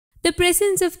The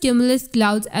presence of cumulus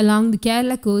clouds along the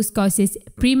Kerala coast causes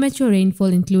premature rainfall,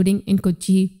 including in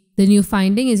Kochi. The new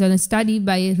finding is on a study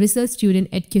by a research student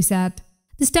at CUSAT.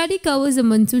 The study covers the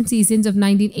monsoon seasons of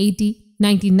 1980,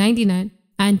 1999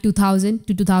 and 2000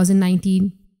 to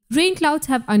 2019. Rain clouds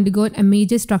have undergone a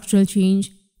major structural change.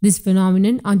 This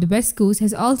phenomenon on the west coast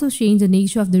has also changed the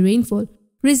nature of the rainfall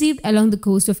received along the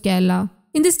coast of Kerala.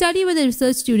 In the study by the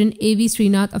research student A.V.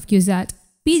 Sreenath of CUSAT,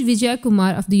 P. Vijaya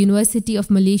Kumar of the University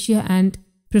of Malaysia and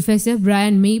Professor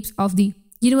Brian Mapes of the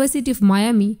University of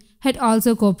Miami had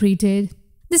also cooperated.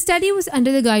 The study was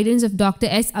under the guidance of Dr.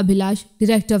 S. Abhilash,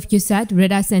 Director of CUSAT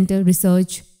Radar Centre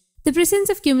Research. The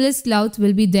presence of cumulus clouds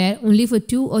will be there only for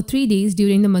 2 or 3 days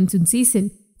during the monsoon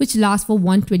season, which lasts for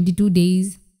 122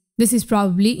 days. This is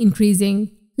probably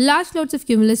increasing. Large clouds of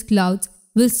cumulus clouds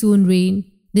will soon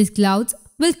rain. These clouds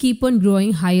will keep on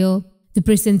growing higher. The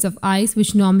presence of ice,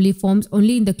 which normally forms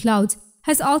only in the clouds,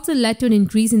 has also led to an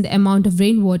increase in the amount of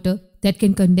rainwater that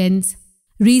can condense.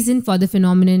 Reason for the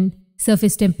phenomenon: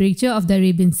 surface temperature of the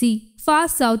Arabian Sea, far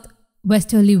south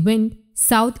westerly wind,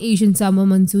 South Asian summer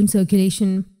monsoon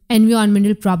circulation.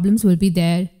 Environmental problems will be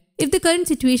there. If the current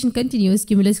situation continues,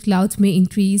 cumulus clouds may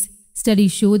increase.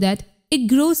 Studies show that it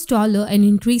grows taller and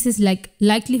increases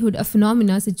likelihood of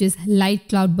phenomena such as light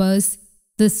cloudbursts.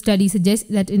 The study suggests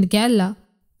that in Kerala,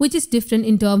 which is different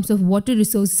in terms of water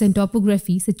resources and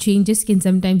topography, such changes can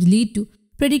sometimes lead to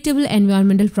predictable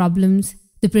environmental problems.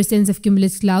 The presence of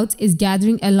cumulus clouds is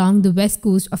gathering along the west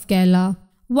coast of Kerala.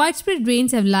 Widespread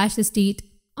rains have lashed the state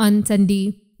on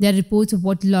Sunday. There are reports of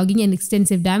waterlogging and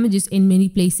extensive damages in many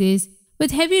places.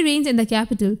 With heavy rains in the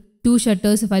capital, 2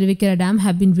 shutters of Vijaya Dam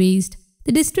have been raised.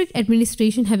 The district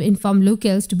administration have informed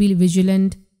locals to be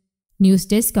vigilant. News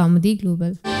Desk, Kaumudy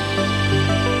Global.